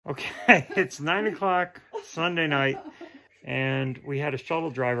Okay, it's 9 o'clock Sunday night, and we had a shuttle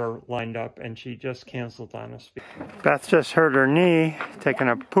driver lined up, and she just canceled on us. Beth just hurt her knee taking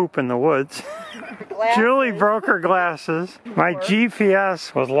a poop in the woods. Julie broke her glasses. My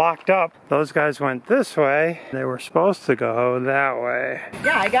GPS was locked up. Those guys went this way. They were supposed to go that way.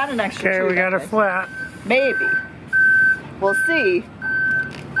 Yeah, I got an extra. Okay, we got a flat. Maybe. We'll see.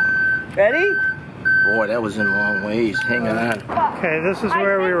 Ready? Boy, that was in long ways. Hang on. Okay, this is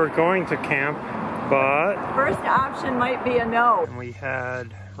where we were going to camp, but first option might be a no. We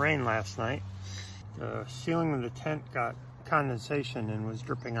had rain last night. The ceiling of the tent got condensation and was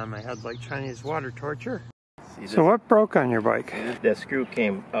dripping on my head like Chinese water torture. So what broke on your bike? That screw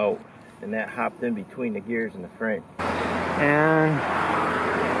came out and that hopped in between the gears in the front. And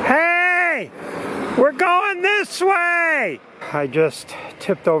hey! We're going this way! I just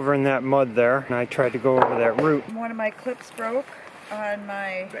tipped over in that mud there, and I tried to go over that route. One of my clips broke on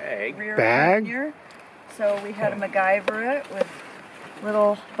my rear bag here, so we had to MacGyver it with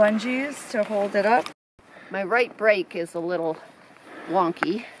little bungees to hold it up. My right brake is a little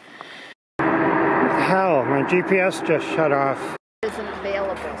wonky. Hell, my GPS just shut off. It isn't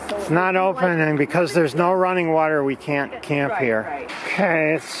available, so it's not open, and because there's no running water, we can't camp here. Right.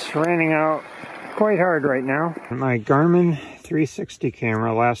 Okay, it's raining out quite hard right now. My Garmin 360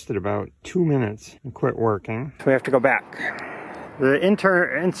 camera lasted about 2 minutes and quit working. So we have to go back. The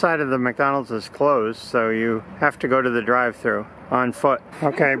inside of the McDonald's is closed, so you have to go to the drive-thru on foot.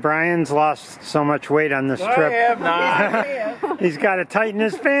 Okay, Brian's lost so much weight on this trip. I have not. He's got to tighten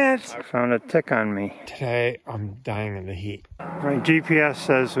his pants. I found a tick on me. Today, I'm dying of the heat. My GPS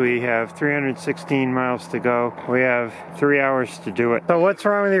says we have 316 miles to go. We have 3 hours to do it. So what's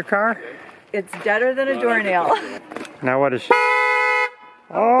wrong with your car? It's deader than a doornail. Now what is she?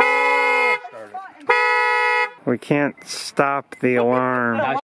 Oh! We can't stop the alarm.